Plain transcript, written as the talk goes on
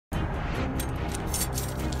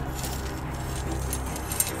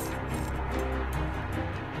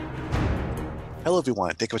Hello,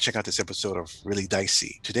 everyone. Thank you for checking out this episode of Really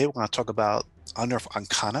Dicey. Today, we're going to talk about Unearthed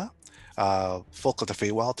Arcana, Folk of the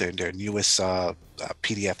Feywild, their newest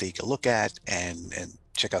PDF that you can look at and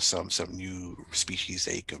check out some new species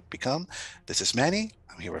that you can become. This is Manny.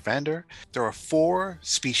 I'm here with Vander. There are four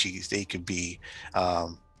species that you can be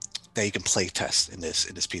that you can play test in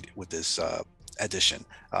this with this edition.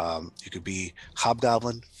 You could be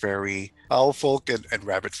Hobgoblin, Fairy, Owlfolk, and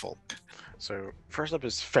Rabbitfolk. So first up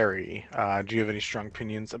is fairy. Do you have any strong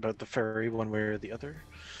opinions about the fairy, one way or the other?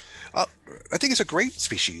 Uh, I think it's a great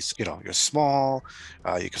species. You know, you're small,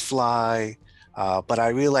 you can fly, but I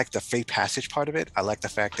really like the fate passage part of it. I like the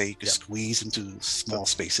fact that you can Yeah, squeeze into small that's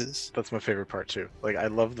spaces. that's my favorite part too. Like I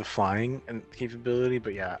love the flying and capability,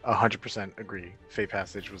 but yeah, 100% agree. Fey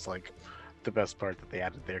Passage was like the best part that they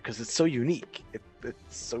added there because it's so unique. It's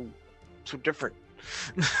so different.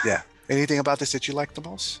 Yeah. Anything about this that you like the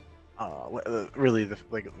most? Really, the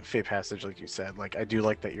like Fey Passage, like you said, like I do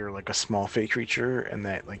like that you're like a small Fey creature and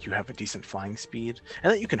that like you have a decent flying speed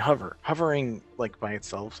and that you can hover. Hovering like by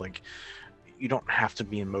itself, like you don't have to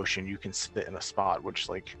be in motion. You can sit in a spot, which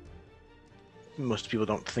like most people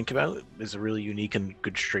don't think about is a really unique and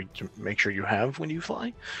good trait to make sure you have when you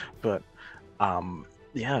fly. But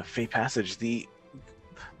yeah, Fey Passage. The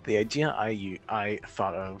idea I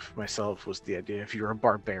thought of myself was the idea if you're a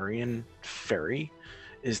barbarian fairy,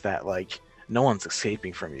 is that like no one's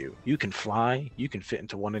escaping from you. You can fly, you can fit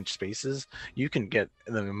into 1 inch spaces, you can get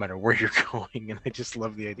them no matter where you're going. And I just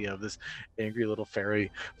love the idea of this angry little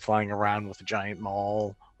fairy flying around with a giant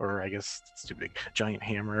maul, or I guess it's too big, giant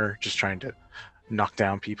hammer, just trying to knock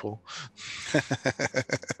down people.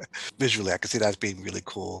 Visually, I can see that as being really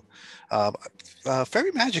cool. Um,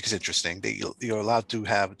 Fairy magic is interesting. You're allowed to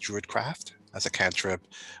have Druidcraft as a cantrip,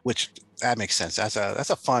 which that makes sense. That's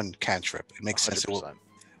a fun cantrip. It makes sense. 100%.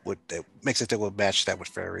 It makes it that will match that with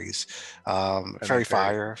fairies. And then Fairy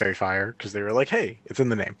fire. fairy fire, because they were like, hey, it's in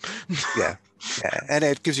the name. Yeah, yeah, and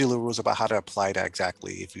it gives you little rules about how to apply that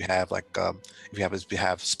exactly. If you have if you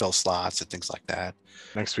have spell slots and things like that.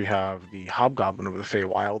 Next, we have the Hobgoblin of the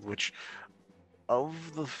Feywild, which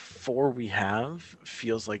of the four we have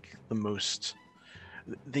feels like the most.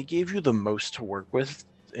 They gave you the most to work with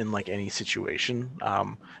in like any situation.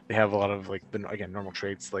 They have a lot of like the again normal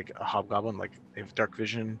traits like a Hobgoblin, like they have dark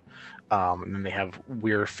vision, and then they have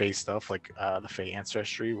weird Fey stuff like the Fey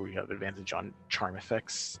ancestry, where you have advantage on charm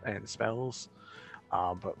effects and spells.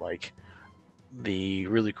 But like the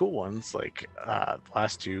really cool ones, like the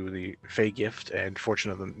last two, the Fey Gift and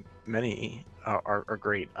Fortune of the Many, are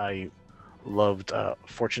great. I loved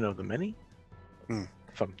Fortune of the Many. Hmm.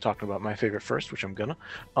 If I'm talking about my favorite first, which I'm gonna,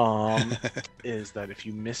 um, is that if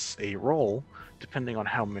you miss a roll, depending on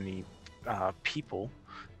how many people,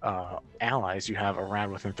 allies you have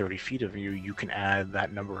around within 30 feet of you, you can add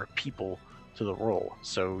that number of people to the roll.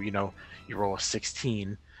 So, you roll a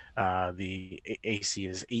 16, the AC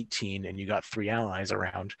is 18, and you got 3 allies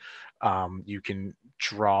around. You can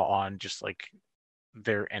draw on just like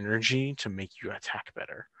their energy to make you attack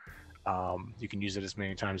better. You can use it as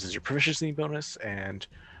many times as your proficiency bonus, and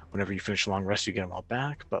whenever you finish a long rest, you get them all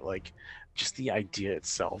back. But like, just the idea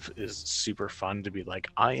itself is super fun to be like,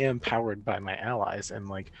 I am powered by my allies, and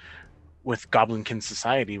like with Goblinkin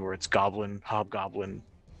Society, where it's Goblin, Hobgoblin,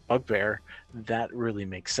 Bugbear, that really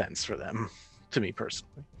makes sense for them, to me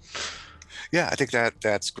personally. Yeah, I think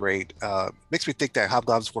that's great. Makes me think that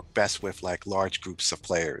hobgoblins work best with like large groups of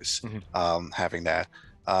players. Mhm. Having that.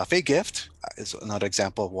 Fake gift is another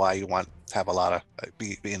example of why you want to have a lot of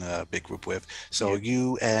be in a big group with. So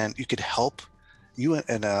Yeah, you could help you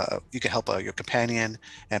can help your companion,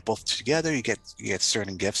 and both together you get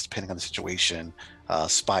certain gifts depending on the situation.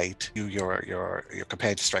 Spite, your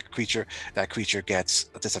companion to strike a creature, that creature gets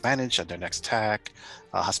a disadvantage on their next attack.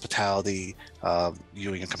 Hospitality,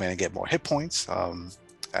 you and your companion get more hit points.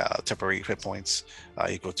 Temporary hit points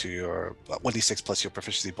equal to your 1d6 plus your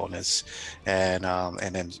proficiency bonus, and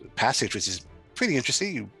then passage, which is pretty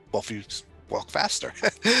interesting. You both of you walk faster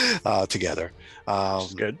together. which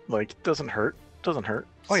is good. Like, it doesn't hurt. Doesn't hurt.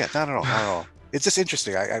 Oh yeah, not at all, not at all. It's just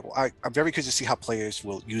interesting. I'm very curious to see how players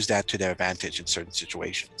will use that to their advantage in certain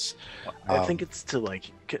situations. I think Um, it's to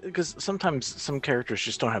like because sometimes some characters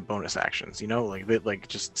just don't have bonus actions, like they like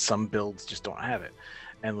just some builds just don't have it.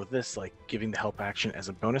 And with this, like giving the help action as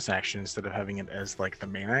a bonus action instead of having it as like the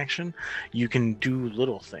main action, you can do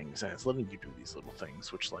little things, and it's letting you do these little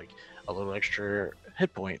things, which like a little extra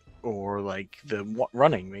hit point, or like the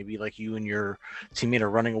running, maybe like you and your teammate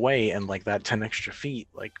are running away, and like that 10 extra feet,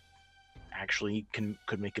 like actually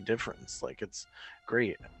could make a difference. Like it's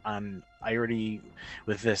great. I already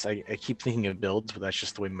with this, I keep thinking of builds, but that's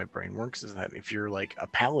just the way my brain works. Is that if you're like a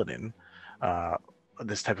paladin,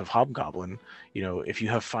 this type of hobgoblin, if you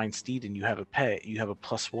have fine steed and you have a pet, you have a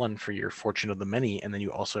 +1 for your fortune of the many, and then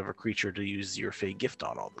you also have a creature to use your fey gift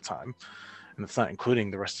on all the time, and it's not including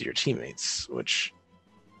the rest of your teammates, which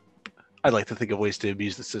I like to think of ways to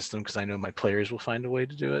abuse the system because I know my players will find a way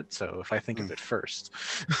to do it. So if I think of it first,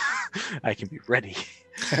 I can be ready.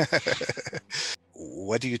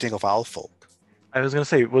 What do you think of Owlfolk? I was gonna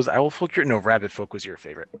say, was Owlfolk no, Rabbitfolk was your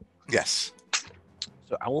favorite? Yes.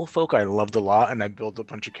 So Owlfolk I loved a lot, and I built a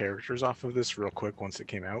bunch of characters off of this real quick once it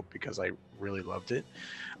came out because I really loved it.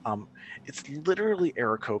 It's literally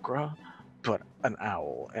Aarakocra, but an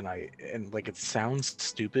owl, and like it sounds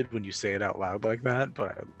stupid when you say it out loud like that,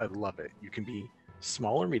 but I love it. You can be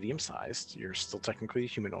small or medium sized. You're still technically a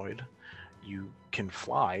humanoid. You can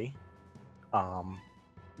fly,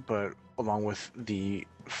 but along with the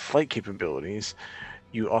flight capabilities,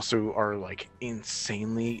 you also are like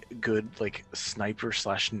insanely good, like sniper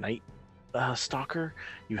slash night stalker.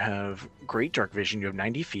 You have great dark vision. You have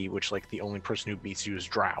 90 feet, which like the only person who beats you is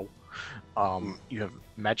Drow. You have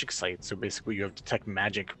magic sight, so basically you have detect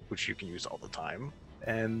magic, which you can use all the time,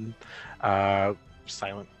 and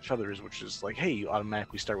silent feathers, which is like, hey, you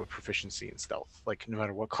automatically start with proficiency in stealth. Like no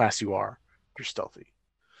matter what class you are, you're stealthy.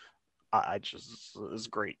 I just it's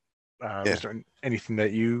great. Yeah. Was there anything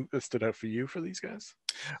that stood out for you for these guys?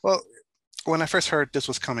 Well, when I first heard this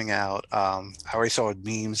was coming out, I already saw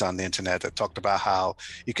memes on the internet that talked about how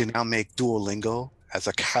you can now make Duolingo as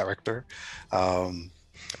a character. Um,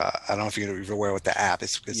 I don't know if you're aware with the app.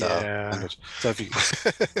 It's a Yeah. language. So if you,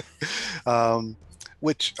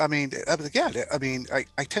 which yeah, I mean,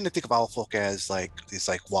 I tend to think of Owlfolk as like these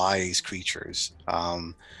like wise creatures,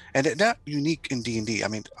 and they're not unique in D&D. I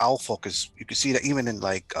mean, Owlfolk is you can see that even in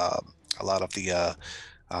like a lot of the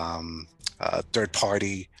third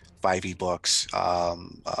party 5e books,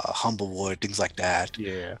 Humblewood, things like that.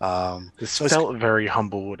 Yeah. This So it's felt very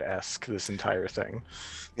Humblewood-esque, this entire thing.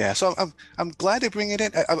 yeah. So I'm glad they bring it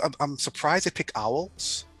in. I'm surprised they pick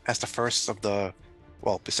owls as the first of the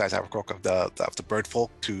well, besides Aarakocra of the bird folk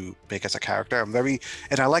to make as a character.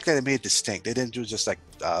 And I like that they made it distinct. They didn't do just like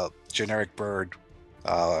generic bird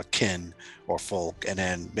kin or folk and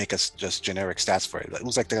then make us just generic stats for it. It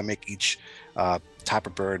looks like they're gonna make each type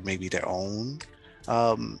of bird maybe their own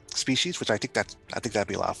species, which I think that'd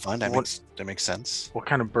be a lot of fun. That makes sense. What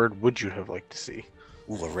kind of bird would you have liked to see?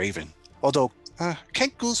 Ooh, a raven. Although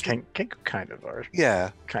Kenkus, Kenku kind of are. yeah,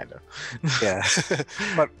 Kind of. yeah,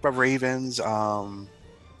 but ravens. Oh,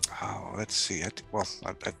 let's see. I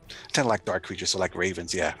tend to like dark creatures, so like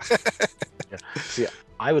ravens. Yeah. Yeah. See,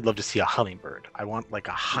 I would love to see a hummingbird. I want like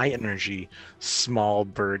a high energy, small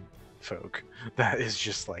bird folk that is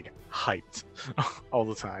just like hyped all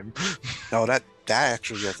the time. No, that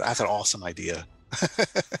actually that's an awesome idea.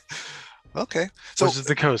 Okay, so Wizards of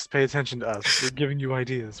the Coast, pay attention to us. We're giving you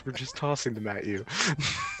ideas. We're just tossing them at you.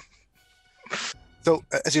 so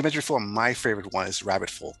as you mentioned before, my favorite one is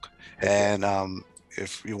Rabbitfolk, and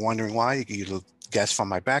if you're wondering why, you can either guess from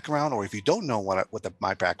my background, or if you don't know what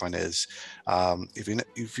my background is,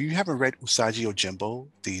 if you haven't read Usagi Yojimbo,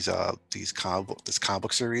 this comic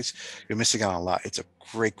book series, you're missing out on a lot. It's a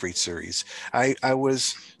great series. I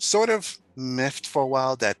was sort of miffed for a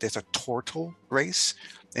while that there's a turtle race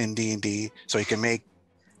in D&D, so you can make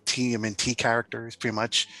TMNT characters pretty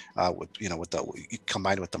much with you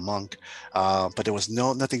combined with the monk, but there was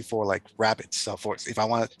nothing for like rabbits. So if I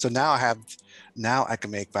want, so now I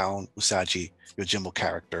can make my own Usagi Yojimbo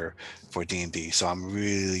character for D&D. So I'm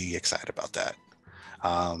really excited about that.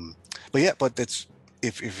 But that's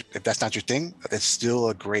if that's not your thing, it's still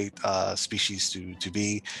a great species to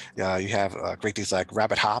be. You have great things like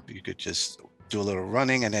rabbit hop. You could just do a little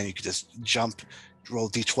running, and then you could just jump, roll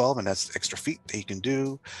d12, and that's extra feet that you can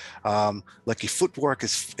do. Lucky footwork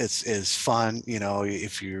is fun.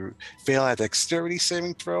 If you fail at dexterity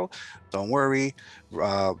saving throw, don't worry.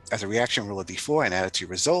 As a reaction, roll a d4 and add it to your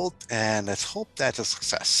result, and let's hope that's a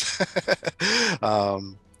success.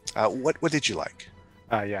 What did you like?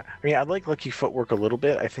 Yeah. I mean, I like Lucky Footwork a little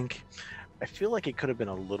bit. I feel like it could have been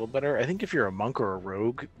a little better. I think if you're a monk or a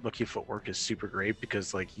rogue, Lucky Footwork is super great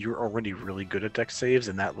because like you're already really good at dex saves,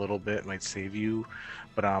 and that little bit might save you.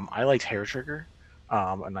 But I liked Hair Trigger,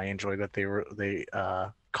 and I enjoyed that they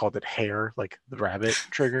called it Hair, like the rabbit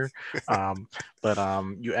trigger. But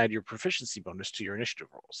you add your proficiency bonus to your initiative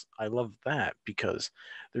rolls. I love that because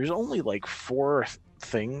there's only like four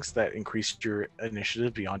things that increase your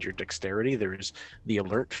initiative beyond your dexterity. There's the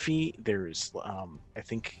alert feat. There's I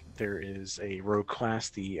think there is a rogue class,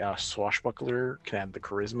 the swashbuckler can add the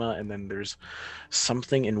charisma, and then there's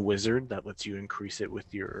something in wizard that lets you increase it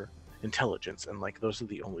with your intelligence, and like those are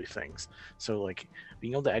the only things. So like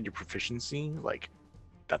being able to add your proficiency, like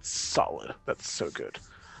that's solid. That's so good.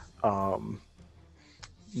 Um,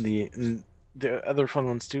 the other fun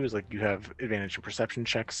ones too is like you have advantage in perception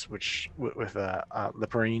checks, which with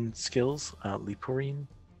Liparine skills, Liparine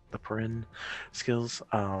skills,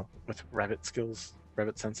 with rabbit senses,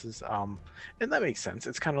 and that makes sense.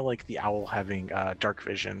 It's kind of like the owl having dark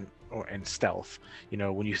vision and stealth. You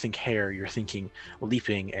know, when you think hare, you're thinking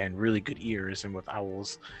leaping and really good ears, and with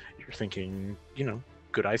owls, you're thinking, you know,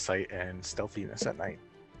 good eyesight and stealthiness at night,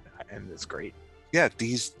 and it's great. Yeah,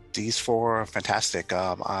 these four are fantastic.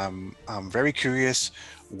 I'm very curious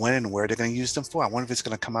when and where they're going to use them for. I wonder if it's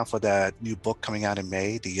going to come out for that new book coming out in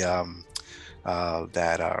May, the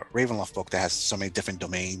that Ravenloft book that has so many different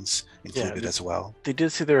domains included as well. They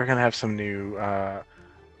did say they were going to have some new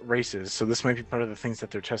races, so this might be part of the things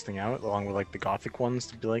that they're testing out, along with like the Gothic ones,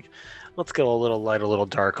 to be like, let's go a little light, a little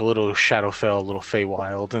dark, a little Shadowfell, a little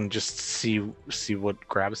Feywild, and just see what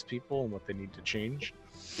grabs people and what they need to change.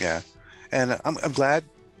 Yeah, and I'm glad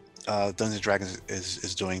Dungeons and Dragons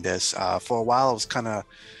is doing this. For a while, I was kind of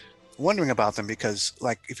wondering about them because,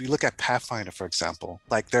 like, if you look at Pathfinder, for example,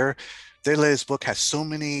 like their latest book has so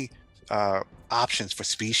many options for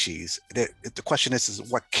species. The question is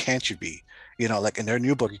what can't you be? You know, like in their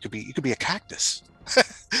new book, you could be a cactus.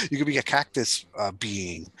 You could be a cactus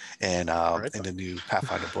being in the new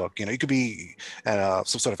Pathfinder book. You know, you could be some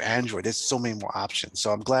sort of android. There's so many more options.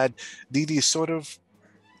 So I'm glad D&D is sort of,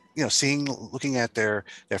 you know, looking at their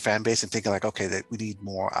fan base and thinking like, okay, that we need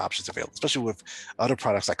more options available, especially with other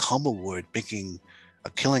products like Humblewood making a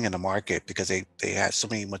killing in the market because they had so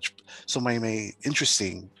many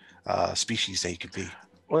interesting species that you could be.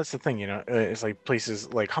 Well, that's the thing, you know, it's like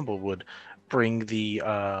places like Humblewood bring the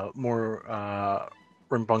more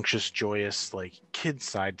rambunctious, joyous, like kid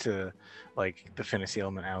side to like the fantasy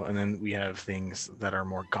element out, and then we have things that are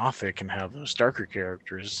more gothic and have those darker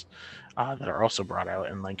characters that are also brought out.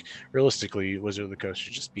 And like realistically, Wizard of the Coast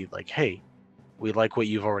should just be like, hey, we like what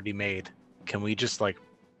you've already made. Can we just like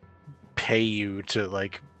pay you to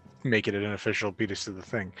like make it an official piece of the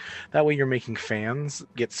thing? That way you're making fans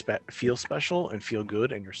feel special and feel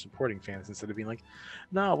good, and you're supporting fans instead of being like,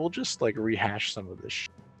 no, we'll just like rehash some of this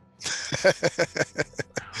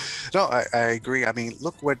No, I agree. I mean,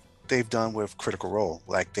 look what they've done with Critical Role.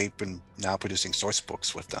 Like they've been now producing source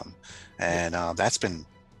books with them, and that's been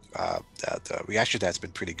the reaction to that's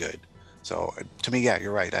been pretty good. So to me, yeah,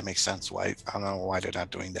 you're right. That makes sense. Why I don't know why they're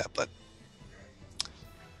not doing that, but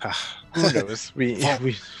who knows?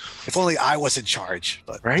 If only I was in charge.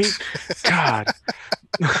 But right, God.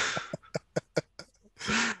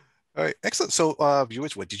 All right, excellent. So,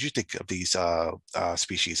 viewers, what did you think of these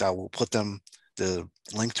species? I will put the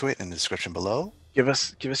link to it in the description below. Give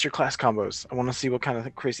us your class combos. I want to see what kind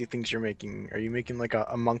of crazy things you're making. Are you making like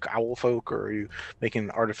a monk Owlfolk, or are you making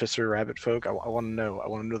artificer Rabbitfolk? I want to know. I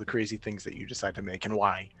want to know the crazy things that you decide to make and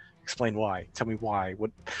why. Explain why. Tell me why.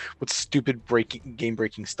 What stupid game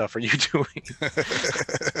breaking stuff are you doing?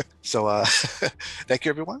 So, thank you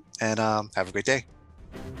everyone, and have a great day.